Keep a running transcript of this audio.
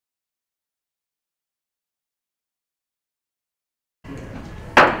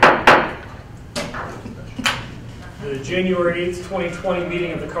The January 8th, 2020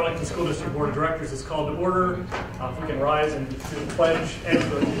 meeting of the Carlynton School District Board of Directors is called to order. If we can rise and do the pledge. Ed,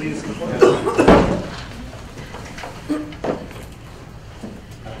 will you lead us in the pledge?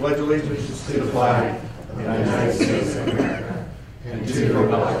 I pledge allegiance to the flag of the United States of America and to the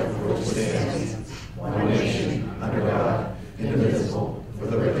republic for which it stands, one nation, under God, indivisible, with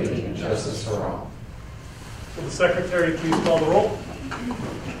liberty and justice for all. Will the Secretary please call the roll?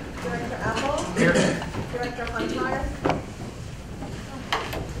 Director Apple? Here. Director Huntar?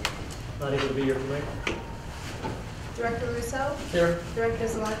 Not able to be here tonight. Director Russo? Here. Director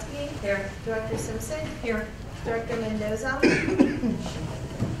Zalewski? Here. Director Simpson? Here. Director Mendoza?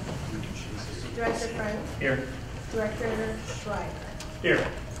 Director Frank? Here. Director Schreiber? Here.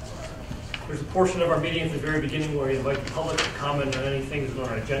 There's a portion of our meeting at the very beginning where we invite the public to comment on anything that's on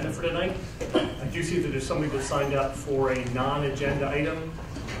our agenda for tonight. I do see that there's somebody that signed up for a non-agenda item.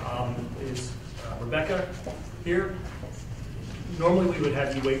 Is Rebecca here? Normally we would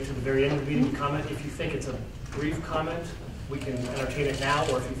have you wait to the very end of the meeting to comment. If you think it's a brief comment, we can entertain it now,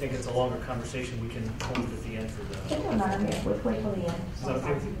 or if you think it's a longer conversation, we can hold it at the end for the... It doesn't matter, we'll wait till the end. Is that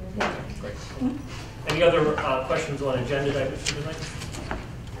okay? Yeah. Great. Any other questions on agenda items for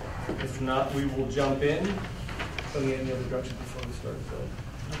tonight? If not, we will jump in. Any other direction before we start?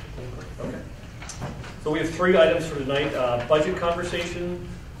 Okay. So we have 3 items for tonight. Budget conversation,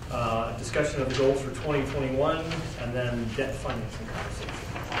 discussion of the goals for 2021, and then debt financing conversation.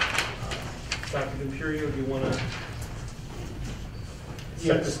 Dr. Imperio, do you want to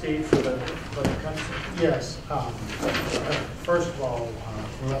set the stage for the budget conversation? Yes. First of all,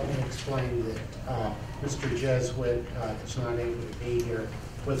 let me explain that Mr. Jesuit is not able to be here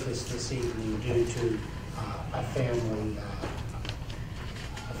with us this evening due to a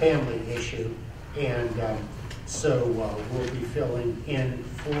family issue, and so we'll be filling in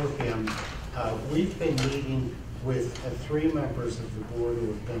for him. We've been meeting with 3 members of the board who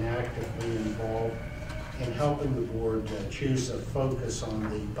have been actively involved in helping the board choose a focus on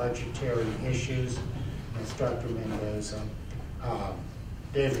the budgetary issues. That's Dr. Mendoza,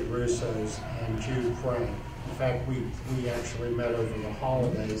 David Russo's, and Jude Frank. In fact, we actually met over the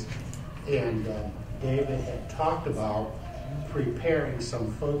holidays, and David had talked about preparing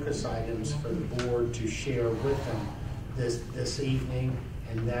some focus items for the board to share with them this evening,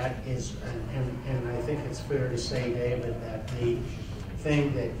 and that is, and I think it's fair to say, David, that the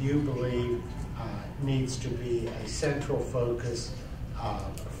thing that you believe needs to be a central focus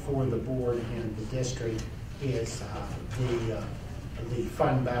for the board and the district is the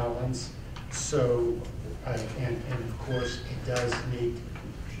fund balance. So, and of course, it does need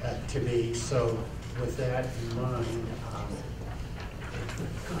to be. So, with that in mind,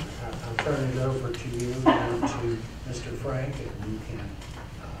 I'll turn it over to you and to Mr. Frank, and you can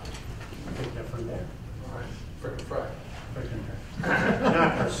pick it up from there. All right, Frank.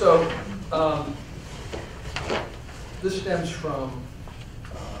 So, this stems from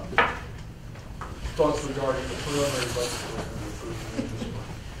thoughts regarding the preliminary budget that we're approving this month.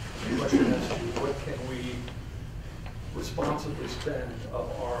 The question as to what can we responsibly spend of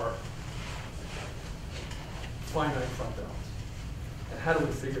our finite fund balance, and how do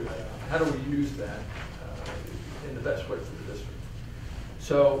we figure that out? How do we use that in the best way for the district?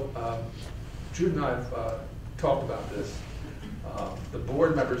 So Jude and I have talked about this. The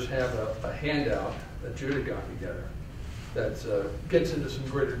board members have a handout that Jude had gotten together that gets into some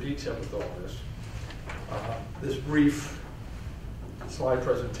greater detail with all this. This brief slide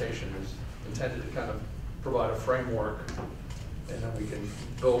presentation is intended to kind of provide a framework, and then we can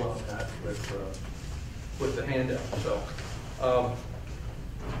build on that with the handout. So,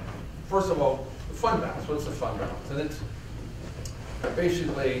 first of all, the fund balance. What's the fund balance? And it's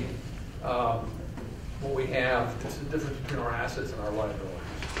basically what we have. It's the difference between our assets and our liabilities.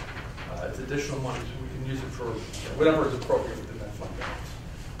 It's additional money, so we can use it for whatever is appropriate within that fund balance.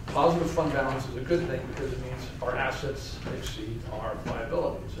 Positive fund balance is a good thing because it means our assets exceed our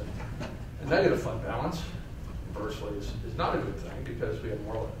liabilities. And negative fund balance, conversely, is not a good thing because we have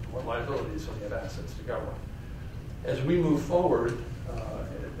more liabilities than we have assets to govern. As we move forward,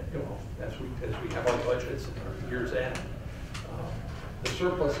 as we have our budgets and our year's end, the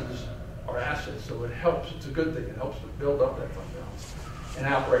surpluses are assets, so it helps. It's a good thing. It helps to build up that fund balance. And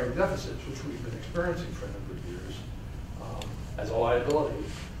operating deficits, which we've been experiencing for a number of years, as a liability,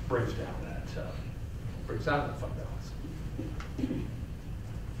 brings down that fund balance.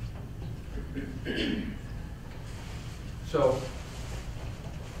 So,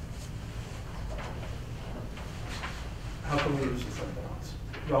 how can we use the fund balance?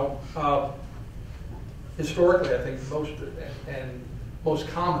 Well, historically, I think most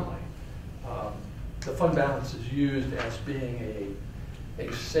commonly, the fund balance is used as being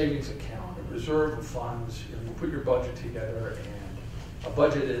a savings account, a reserve of funds. You know, you put your budget together, and a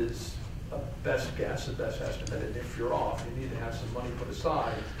budget is a best guess, a best estimate, and if you're off, you need to have some money put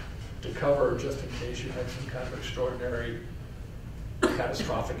aside to cover just in case you had some kind of extraordinary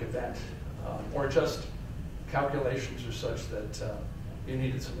catastrophic event, or just calculations are such that you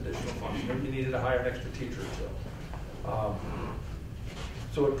needed some additional funds. Maybe you needed to hire an extra teacher or two.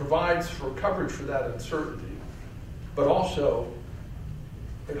 So it provides for coverage for that uncertainty, but also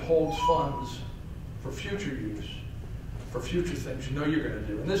it holds funds for future use, for future things you know you're going to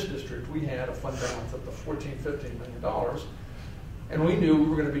do. In this district, we had a fund balance up to $14–15 million, and we knew we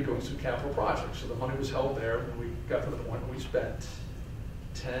were going to be doing some capital projects. So the money was held there, and we got to the point where we spent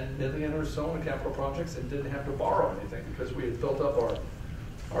 $10 million or so in capital projects and didn't have to borrow anything because we had built up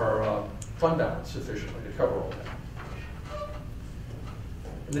our fund balance sufficiently to cover all that.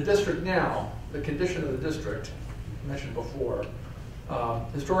 In the district now, the condition of the district, mentioned before,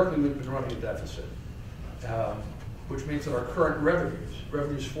 historically we've been running a deficit, which means that our current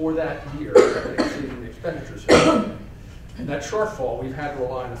revenues for that year have been exceeding the expenditures. And that shortfall, we've had to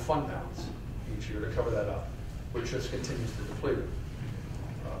rely on the fund balance each year to cover that up, which just continues to deplete.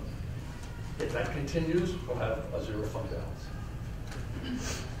 If that continues, we'll have a zero fund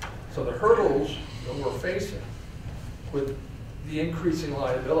balance. So the hurdles that we're facing with the increasing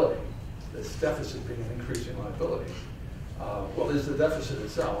liability, this deficit being an increasing liability, well, is the deficit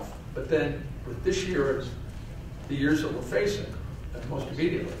itself, but then with this year, the years that we're facing, and most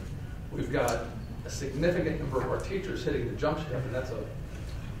immediately, we've got a significant number of our teachers hitting the jump step, and that's a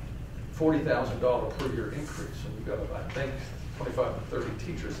 $40,000 per year increase. And we've got, I think, 25 to 30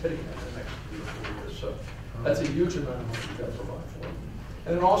 teachers hitting that in the next 3 or 4 years. So that's a huge amount of money we've got to provide for them.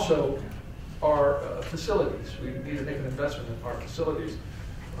 And then also our facilities. We need to make an investment in our facilities.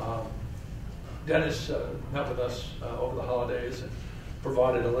 Dennis met with us over the holidays and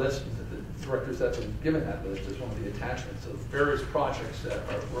provided a list, and the directors that's been given that list is one of the attachments of various projects that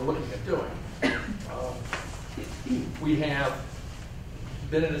we're looking at doing. We have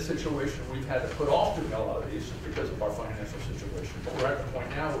been in a situation where we've had to put off doing a lot of these because of our financial situation, but we're at the point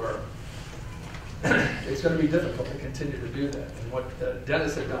now where it's going to be difficult to continue to do that. And what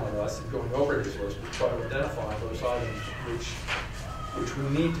Dennis had done with us in going over his list was try to identify those items which we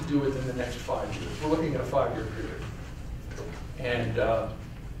need to do within the next 5 years. We're looking at a 5-year period. And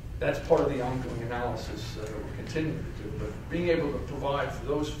that's part of the ongoing analysis that we're continuing to do. But being able to provide for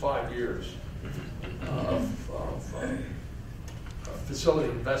those 5 years of facility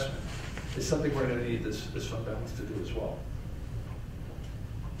investment is something we're going to need this fund balance to do as well.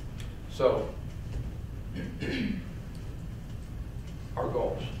 So, our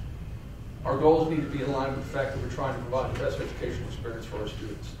goals. Our goals need to be in line with the fact that we're trying to provide the best educational experience for our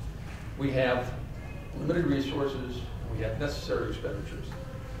students. We have limited resources, and we have necessary expenditures.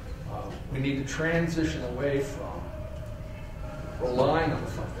 We need to transition away from relying on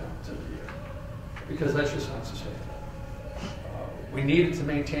the fund balance every year, because that's just not sustainable. We needed to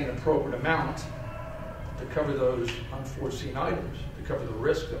maintain an appropriate amount to cover those unforeseen items, to cover the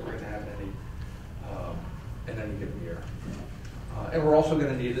risk that we're going to have in any given year. And we're also going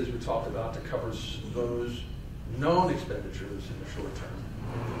to need, as we talked about, to cover those known expenditures in the short term.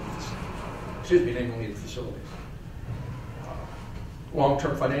 Namely the facilities.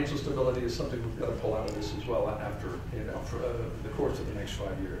 Long-term financial stability is something we've got to pull out of this as well after, for the course of the next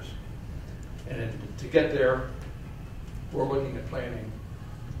 5 years. And to get there, we're looking at planning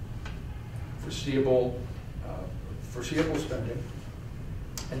foreseeable spending,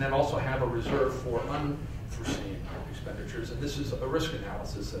 and then also have a reserve for unforeseen expenditures. And this is a risk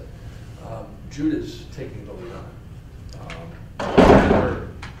analysis that Jude is taking the lead on. Under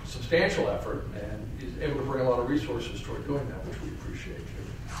substantial effort, and is able to bring a lot of resources toward doing that, which we appreciate.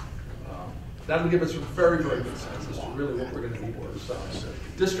 That'll give us a very, very good sense as to really what we're going to need to decide.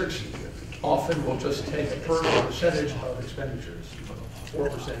 Districts often will just take a percentage of expenditures, 4%,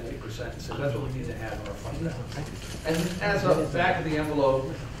 8%, and say that's what we need to have in our fund balance. And as a back of the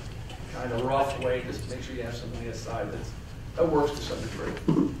envelope, kind of rough way, just to make sure you have some money aside, that works to some degree.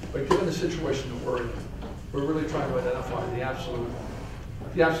 But given the situation that we're in, we're really trying to identify the absolute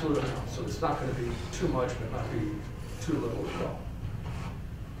amount. So it's not going to be too much, but not be too little as well.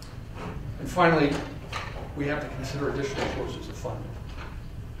 And finally, we have to consider additional sources of funding.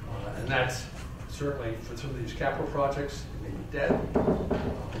 And that's certainly for some of these capital projects, it may be debt.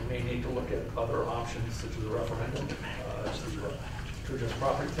 We may need to look at other options such as a referendum to adjust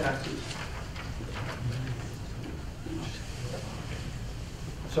property taxes.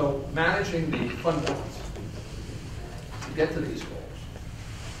 So managing the fund balance to get to these goals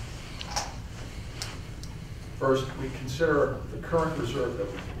First, we consider the current reserve that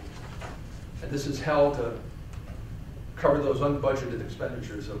we need. And this is held to cover those unbudgeted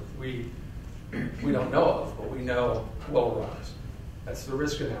expenditures that we don't know of, but we know will arise. That's the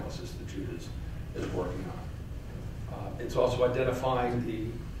risk analysis that Jude is working on. It's also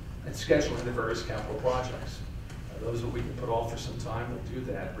identifying and scheduling the various capital projects. Those that we can put off for some time, we'll do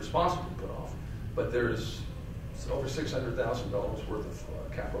that, responsibly put off. But there's over $600,000 worth of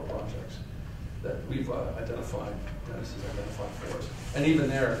capital projects that we've identified, Dennis has identified for us. And even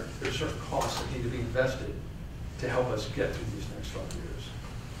there's certain costs that need to be invested to help us get through these next 5 years.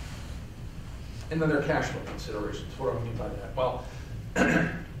 And then there are cash flow considerations. What do I mean by that? Well,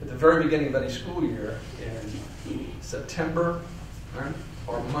 at the very beginning of any school year, in September, right,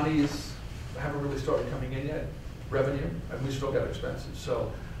 our monies haven't really started coming in yet, revenue, and we still got expenses.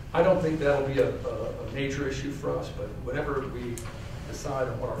 So I don't think that'll be a major issue for us, but whenever we decide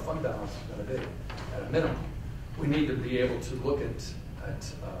on what our fund balance is going to be, at a minimum, we need to be able to look at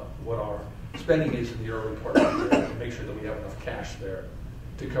what our spending is in the early part of the year and make sure that we have enough cash there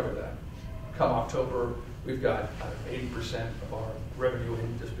to cover that. Come October, we've got 80% of our revenue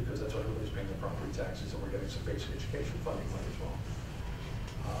in, just because that's what everybody's paying the property taxes, and we're getting some basic education funding money as well.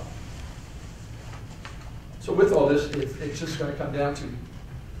 So with all this, it's just going to come down to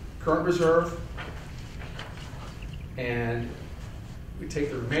current reserve, and we take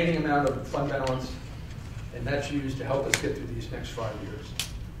the remaining amount of the fund balance, and that's used to help us get through these next 5 years,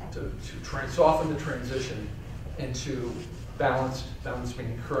 to soften the transition into balance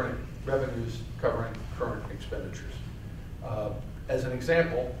meaning current revenues covering current expenditures. As an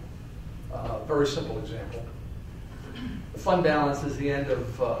example, very simple example, the fund balance at the end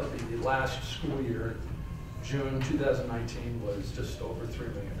of the last school year, June 2019, was just over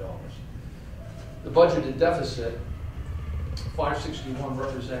 $3 million. The budgeted deficit, 561,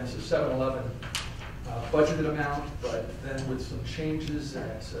 represents a 711 budgeted amount, but then with some changes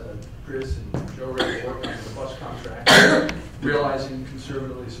that Chris and Joe Ray worked on the bus contract, realizing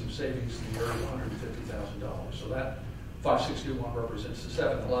conservatively some savings in the area of $150,000. So that 561 represents the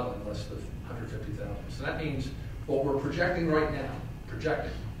 711 less the 150,000. So that means what we're projecting right now,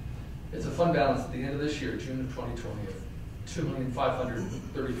 it's a fund balance at the end of this year, June of 2020, of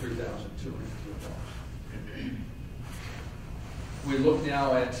 $2,533,250. We look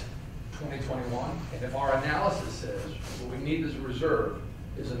now at 2021, and if our analysis says what we need as a reserve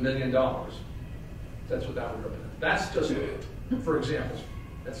is $1 million, that's what that would represent. That's just, for example,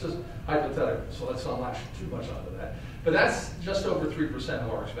 that's just hypothetical, so let's not lash too much onto that. But that's just over 3% of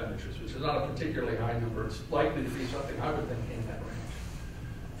our expenditures, which is not a particularly high number. It's likely to be something I would think in that range.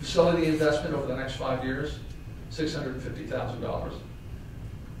 Facility investment over the next 5 years, $650,000.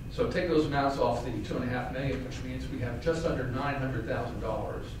 So take those amounts off the $2.5 million, which means we have just under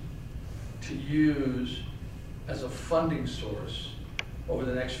 $900,000 to use as a funding source over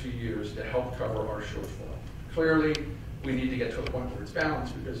the next few years to help cover our shortfall. Clearly, we need to get to a point where it's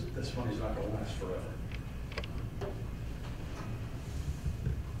balanced because this money's not going to last forever.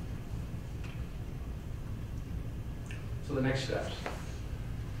 So the next steps.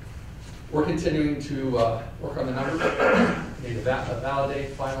 We're continuing to work on the numbers. We need to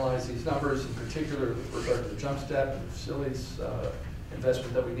validate, finalize these numbers, in particular with regard to the jump step and the facilities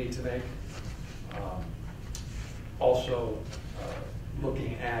investment that we need to make. Also,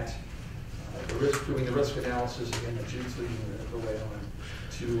 looking at the risk, doing the risk analysis, again, that Jude's leading the way on,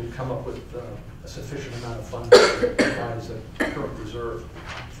 to come up with a sufficient amount of funds to provide as a current reserve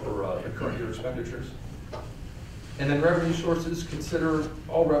for the current year expenditures. And then revenue sources, consider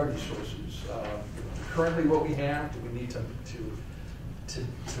all revenue sources. Currently what we have, do we need to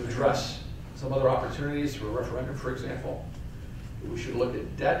address some other opportunities through a referendum, for example? We should look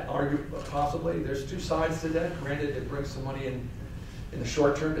at debt, possibly. There's two sides to debt. Granted, it brings some money in the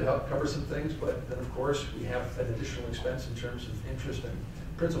short term to help cover some things, but then of course we have an additional expense in terms of interest and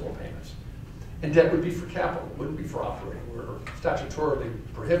principal payments. And debt would be for capital, it wouldn't be for operating. We're statutorily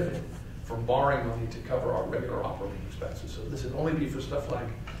prohibited from borrowing money to cover our regular operating expenses. So this would only be for stuff like,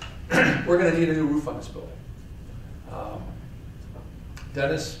 we're going to need a new roof on this building.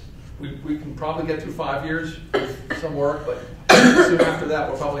 Dennis, we can probably get through 5 years with some work, but soon after that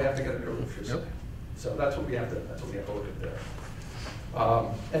we'll probably have to get a new roof. Yep. So that's what we have to look at there.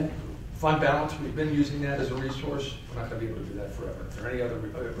 And fund balance, we've been using that as a resource. We're not going to be able to do that forever. If there are any other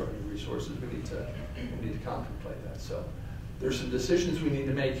revenue resources, we need to contemplate that. So there's some decisions we need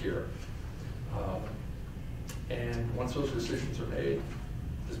to make here. And once those decisions are made,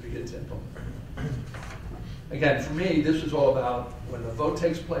 this begins to implement. Again, for me, this is all about when the vote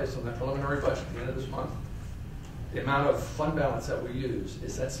takes place on that preliminary budget at the end of this month, the amount of fund balance that we use,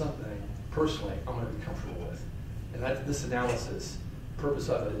 is that something personally, I'm going to be comfortable with. And this analysis, purpose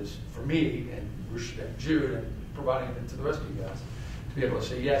of it is for me and Jude and providing it to the rest of you guys to be able to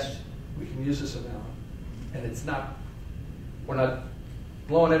say, yes, we can use this amount, and we're not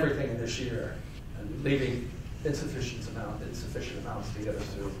blowing everything in this year and leaving insufficient amounts to get us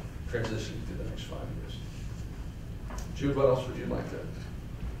through transition through the next 5 years. Jude, what else would you like to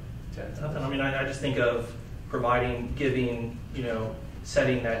add? Nothing. I mean, I just think of giving,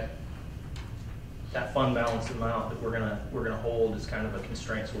 setting that fund balance amount that we're gonna hold as kind of a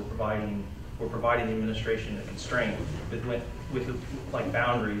constraint. So we're providing the administration a constraint with like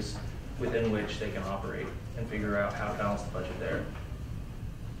boundaries within which they can operate and figure out how to balance the budget there.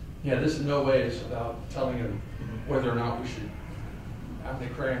 Yeah, this in no way is about telling you whether or not how many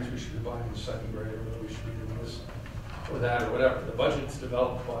crayons we should be buying in the second grade, or whether we should be doing this or that or whatever. The budget's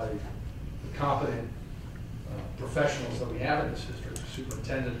developed by the competent professionals that we have in this district, the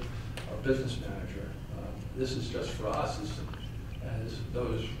superintendent, our business manager. This is just for us as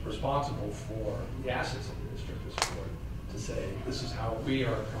those responsible for the assets of the district, this board, to say this is how we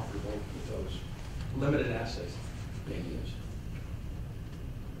are comfortable with those limited assets being used.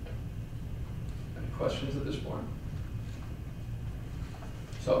 Any questions at this point?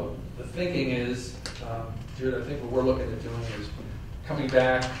 So the thinking is, Jude, I think what we're looking at doing is coming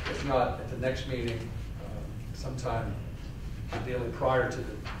back, if not at the next meeting, sometime ideally prior to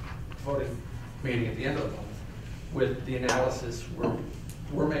the voting meeting at the end of the month, with the analysis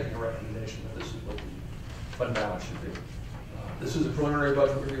we're making a recommendation that this is what the fund balance should be. This is a preliminary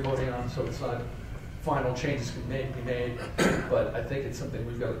budget we're going to be voting on, so it's not final changes can be made, but I think it's something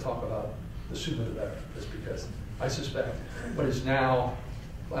we've got to talk about the sooner the better, just because I suspect what is now,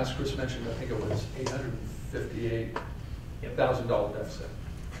 last Chris mentioned, I think it was $858,000 deficit.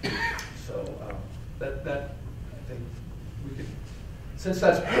 So that I think we could, since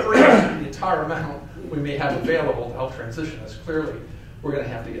that's pretty much the entire amount we may have available to help transition us, clearly we're going to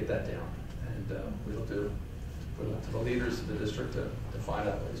have to get that down. And we'll do put it up to the leaders of the district to find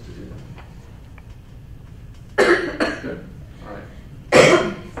out ways to do that. Good. All right.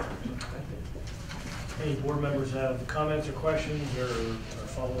 Thank you. Any board members have comments or questions or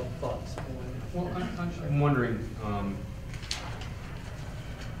follow-up thoughts? Well, I'm wondering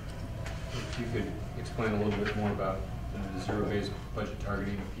if you could explain a little bit more about the zero-based budget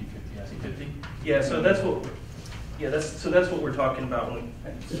targeting of P50. Yeah, so that's what we're talking about.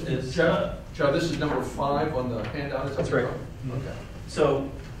 Joe, this is number 5 on the handout. Is that That's right. Okay. So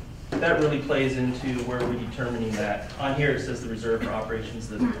that really plays into where we're determining that. On here it says the reserve for operations,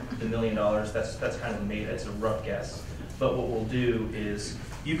 the $1 million. That's kind of made as a rough guess. But what we'll do is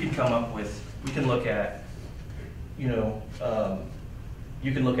you can come up with. We can look at, you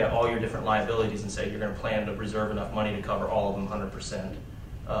can look at all your different liabilities and say you're going to plan to reserve enough money to cover all of them 100%.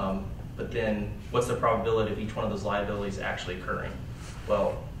 But then what's the probability of each one of those liabilities actually occurring?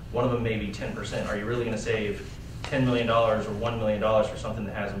 Well, one of them may be 10%. Are you really going to save $10 million or $1 million for something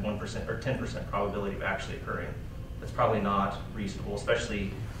that has a 1% or 10% probability of actually occurring? That's probably not reasonable,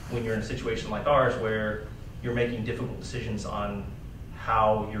 especially when you're in a situation like ours where you're making difficult decisions on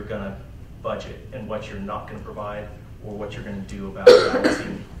how you're going to budget and what you're not going to provide or what you're going to do about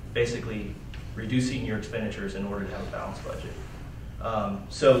balancing, basically reducing your expenditures in order to have a balanced budget.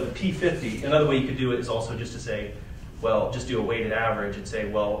 So the P50, another way you could do it is also just to say, well, just do a weighted average and say,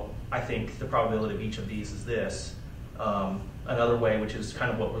 well, I think the probability of each of these is this. Another way, which is kind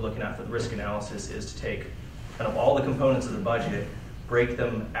of what we're looking at for the risk analysis, is to take kind of all the components of the budget, break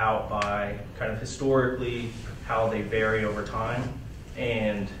them out by kind of historically how they vary over time,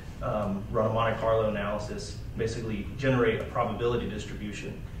 and run a Monte Carlo analysis, basically generate a probability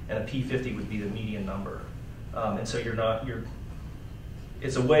distribution, and a P50 would be the median number. And so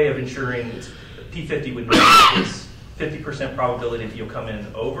it's a way of ensuring P50 would mean it's 50% probability that you'll come in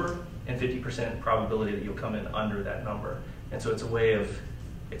over and 50% probability that you'll come in under that number. And so it's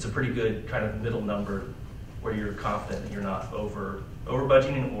a pretty good kind of middle number where you're confident that you're not over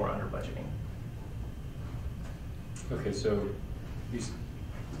budgeting or under budgeting. Okay, so these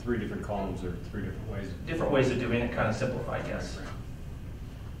 3 different columns are 3 different ways. Different ways of doing it, kind of simplified, yes.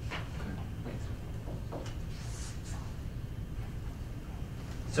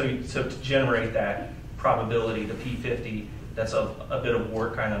 So to generate that probability, the P50, that's a bit of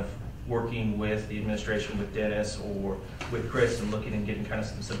work, kind of working with the administration, with Dennis or with Chris, and looking and getting kind of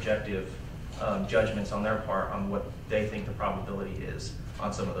some subjective judgments on their part on what they think the probability is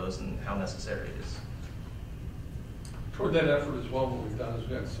on some of those and how necessary it is. Toward that effort as well, what we've done is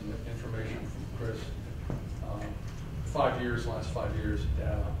we've got some information from Chris. last 5 years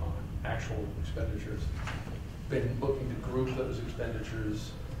data on actual expenditures. Been looking to group those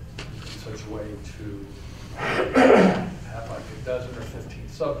expenditures in such a way to have like a dozen or 15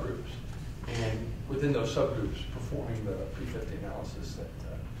 subgroups, and within those subgroups performing the P50 analysis that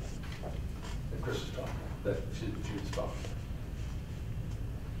Chris is talking about, that she was talking about.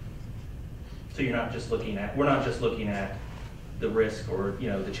 So you're not just looking at, we're not just looking at the risk or,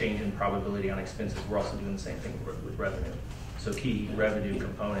 the change in probability on expenses. We're also doing the same thing with revenue. So key revenue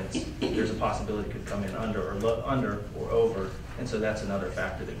components, there's a possibility it could come in under or over, and so that's another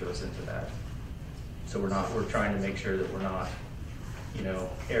factor that goes into that. So we're trying to make sure that we're not,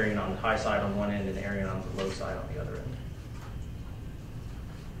 erring on the high side on one end and erring on the low side on the other end.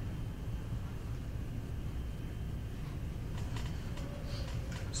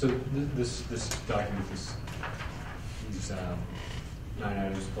 So this document, these 9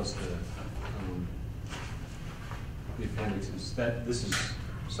 items plus the appendixes, this is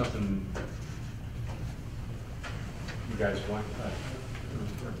something you guys want,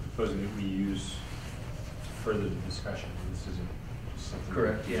 proposing that we use further the discussion. This isn't something.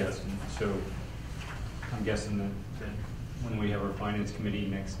 Correct, yes. So I'm guessing that when we have our finance committee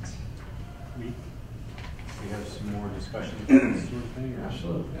next week, we have some more discussion about this sort of thing? Or?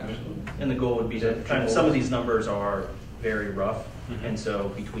 Absolutely. And the goal would be to kind of, some of these numbers are very rough, and so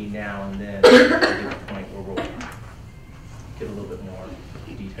between now and then, we'll get to the point where we'll get a little bit more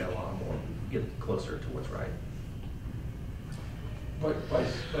detail on them, or get closer to what's right. But by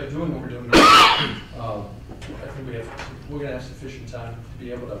doing what we're doing, I think we're going to have sufficient time to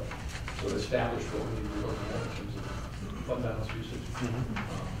be able to sort of establish what we need to be looking at in terms of fund balance usage.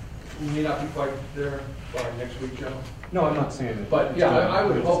 We may not be quite there by next week, Joe. No, I'm not saying that. But yeah, I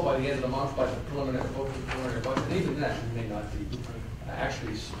would hope by the end of the month, by the preliminary budget, and even then, we may not be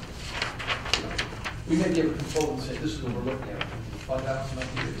actually, we may be able to consult and say, this is what we're looking at, fund balance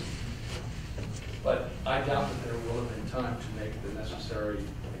might be used. But I doubt that there will have been time to make the necessary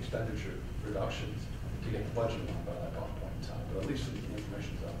expenditure reductions to get the budget on by that point in time, but at least the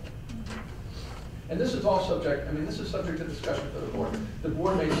information's out there. And this is all subject, this is subject to discussion for the board. The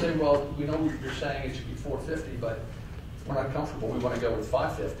board may say, well, we know you're saying it should be 450, but we're not comfortable. We want to go with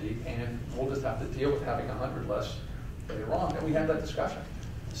 550, and we'll just have to deal with having 100 less later on. And we have that discussion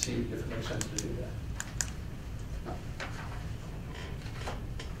to see if it makes sense to do that.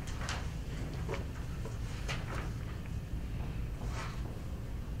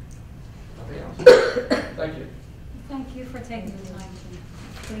 Nothing else? Thank you. Thank you for taking the time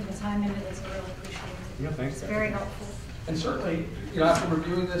to putting the time into this. I really appreciate it. Yeah, thanks. It's very helpful. And certainly, after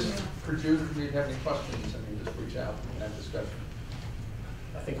reviewing this, for June, if you have any questions, just reach out and have discussion.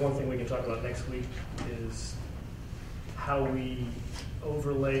 I think one thing we can talk about next week is how we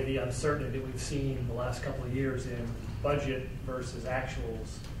overlay the uncertainty that we've seen the last couple of years in budget versus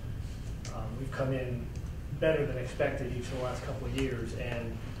actuals. We've come in better than expected each of the last couple of years,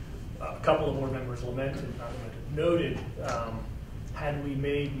 and a couple of board members noted, had we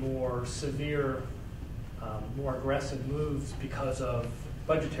made more severe, more aggressive moves because of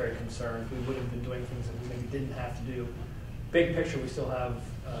budgetary concerns, we would have been doing things that we maybe didn't have to do. Big picture, we still have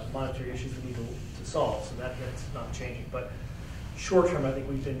monetary issues we need to solve, so that's not changing. But short term, I think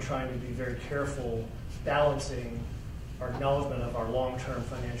we've been trying to be very careful balancing our acknowledgement of our long-term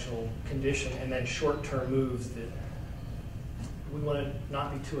financial condition and then short-term moves that we want to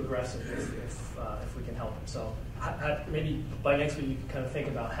not be too aggressive if we can help it. So maybe by next week you can kind of think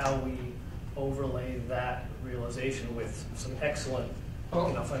about how we overlay that realization with some excellent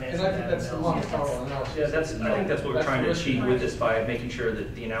financial and I think that's the long-term analysis. Yeah, I think that's what we're trying to achieve with this, by making sure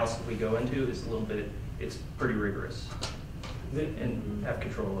that the analysis we go into is it's pretty rigorous and have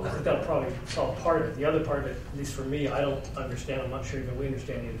control over it. I think that'll probably solve part of it. The other part of it, at least for me, I don't understand, I'm not sure even we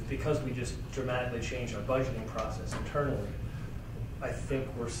understand it, is because we just dramatically changed our budgeting process internally. I think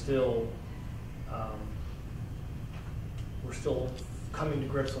we're still coming to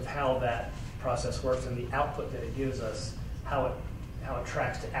grips with how that process works and the output that it gives us, how it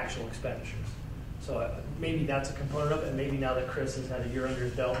tracks to actual expenditures. So maybe that's a component of it, and maybe now that Chris has had a year under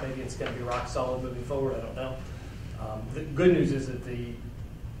his belt, maybe it's going to be rock solid moving forward. I don't know. The good news is that the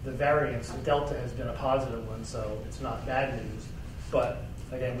variance, the delta, has been a positive one, so it's not bad news. But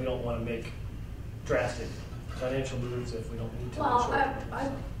again, we don't want to make drastic financial moves if we don't need to. Well,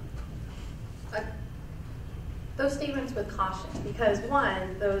 those statements with caution, because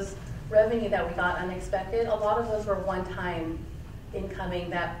one, those revenue that we got unexpected, a lot of those were one-time incoming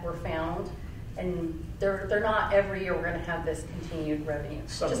that were found, and they're not every year we're going to have this continued revenue.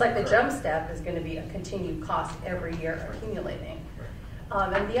 Just like the jump step is going to be a continued cost every year accumulating.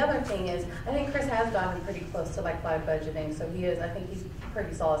 And the other thing is, I think Chris has gotten pretty close to like live budgeting, so he is, I think he's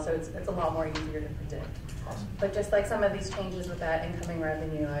pretty solid, so it's a lot more easier to predict. Awesome. But just like some of these changes with that incoming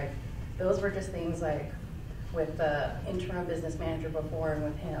revenue, like those were just things like with the interim business manager before and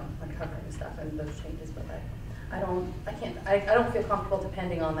with him uncovering stuff and those changes. But I don't feel comfortable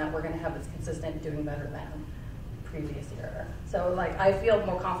depending on that we're going to have this consistent doing better than previous year. So like I feel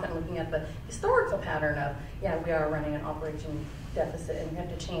more confident looking at the historical pattern of, yeah, we are running an operation deficit and we have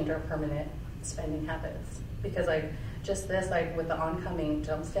to change our permanent spending habits, because like just this, like with the oncoming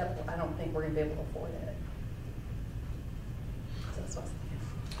jump step, I don't think we're going to be able to afford it. So that's what I was thinking.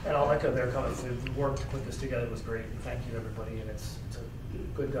 And I'll echo their comments. The work to put this together was great. And thank you, everybody. And it's a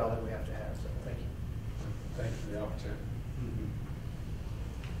good goal that we have to have. So thank you. Thanks for the opportunity.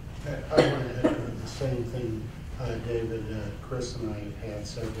 I want to echo the same thing, David. Chris and I have had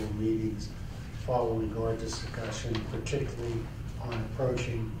several meetings following our discussion, particularly on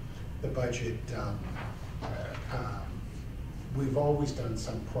approaching the budget. We've always done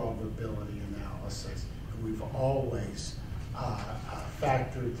some probability analysis. We've always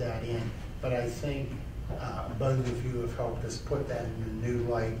factored that in. But I think both of you have helped us put that in a new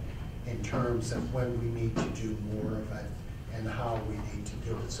light in terms of when we need to do more of it and how we need to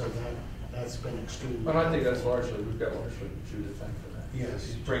do it. So that's been extremely. But I think that's we've got largely Drew to thank for that. Yes,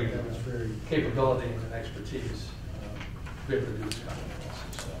 He's bringing that was very capability and expertise to be able to do this kind of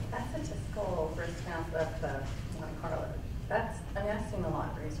analysis. So. That's a typical risk analysis of the Monte Carlo. I've seen a lot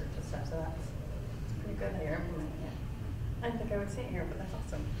of research and stuff, so that's pretty good that you're implementing it. I didn't think I would see it here, but that's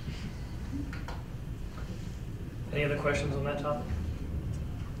awesome. Any other questions on that topic?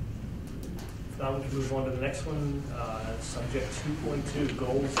 If not, we can move on to the next one. Subject 2.2,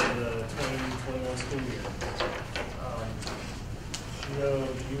 goals for the 2021 school year. Gino,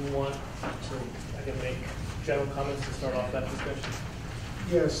 do you want to, I can make general comments to start off that discussion?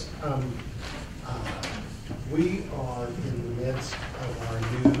 Yes. We are in the midst of our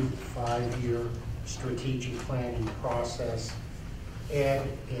new 5-year strategic planning process. Ed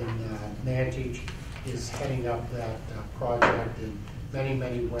in Nantich is heading up that project in many,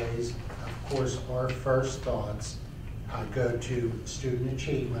 many ways. Of course, our first thoughts go to student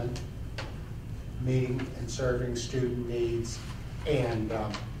achievement, meeting and serving student needs, and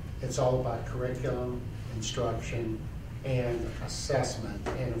it's all about curriculum, instruction, and assessment.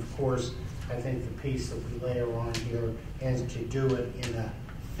 And of course, I think the piece that we layer on here is to do it in a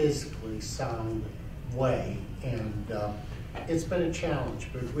physically sound way. And it's been a challenge,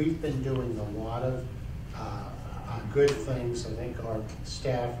 but we've been doing a lot of good things. I think our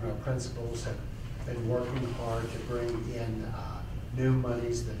staff and our principals have been working hard to bring in new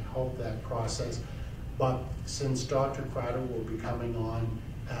monies that help that process. But since Dr. Crowder will be coming on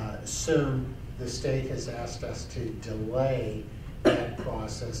soon, the state has asked us to delay that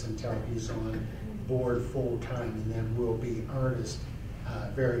process until he's on board full time, and then we'll be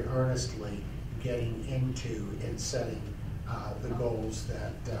very earnestly getting into and setting the goals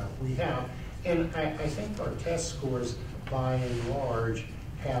that we have. And I think our test scores, by and large,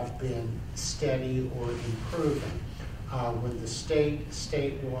 have been steady or improving. When the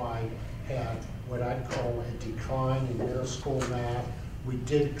statewide had what I'd call a decline in middle school math, we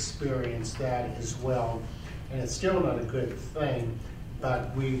did experience that as well. And it's still not a good thing,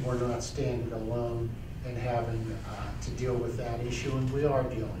 but we were not standing alone in having to deal with that issue, and we are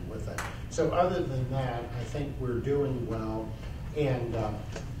dealing with it. So other than that, I think we're doing well, and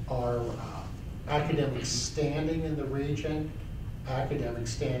our academic standing in the region, academic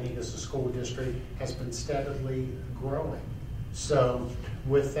standing as a school district, has been steadily growing. So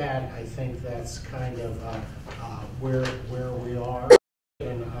with that, I think that's kind of where we are.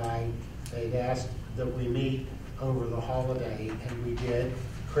 And they'd asked that we meet over the holiday, and we did.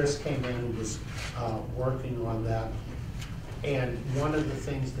 Chris came in and was working on that. And one of the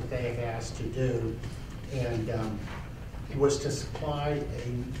things that they had asked to do was to supply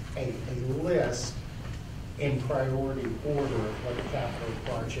a list in priority order of what the capital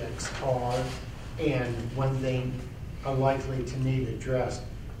projects are and when they are likely to need addressed.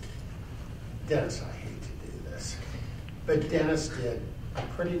 Dennis, I hate to do this, but Dennis did a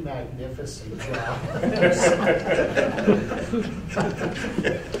pretty magnificent job.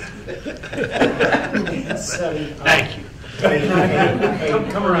 Thank you.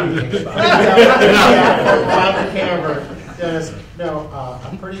 Come around. On the camera, Dennis. No,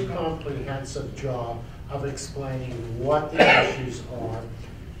 a pretty comprehensive job of explaining what the issues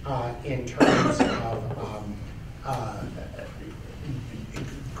are in terms of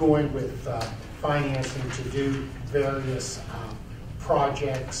going with financing to do various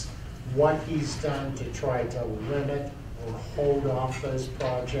projects, what he's done to try to limit or hold off those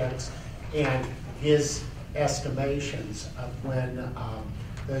projects, and his estimations of when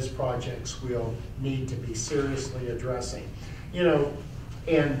those projects will need to be seriously addressing. You know,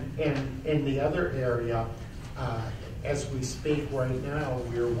 and in the other area, as we speak right now,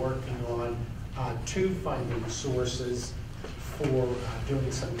 we're working on 2 funding sources for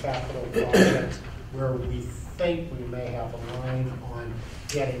doing some capital projects where we think we may have a line on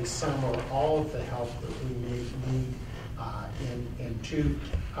getting some or all of the help that we need in 2,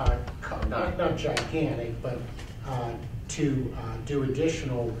 not gigantic, but to do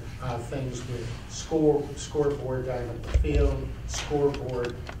additional things with scoreboard down at the field,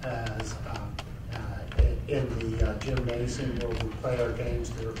 scoreboard as in the gymnasium where we play our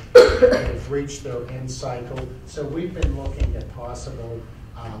games. They've reached their end cycle. So we've been looking at possible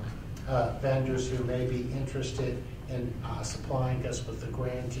vendors who may be interested in supplying us with the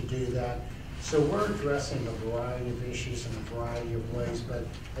grant to do that. So we're addressing a variety of issues in a variety of ways, but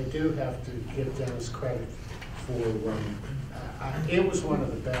I do have to give Dennis credit for, it was one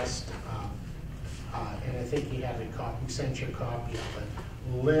of the best, and I think he had a copy, sent you a copy of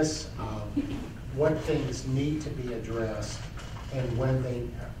it, lists of what things need to be addressed and when they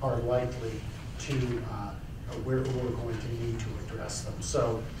are likely to, where we're going to need to address them.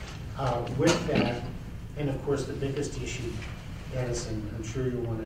 So with that, and of course the biggest issue, Dennis, and I'm sure you want to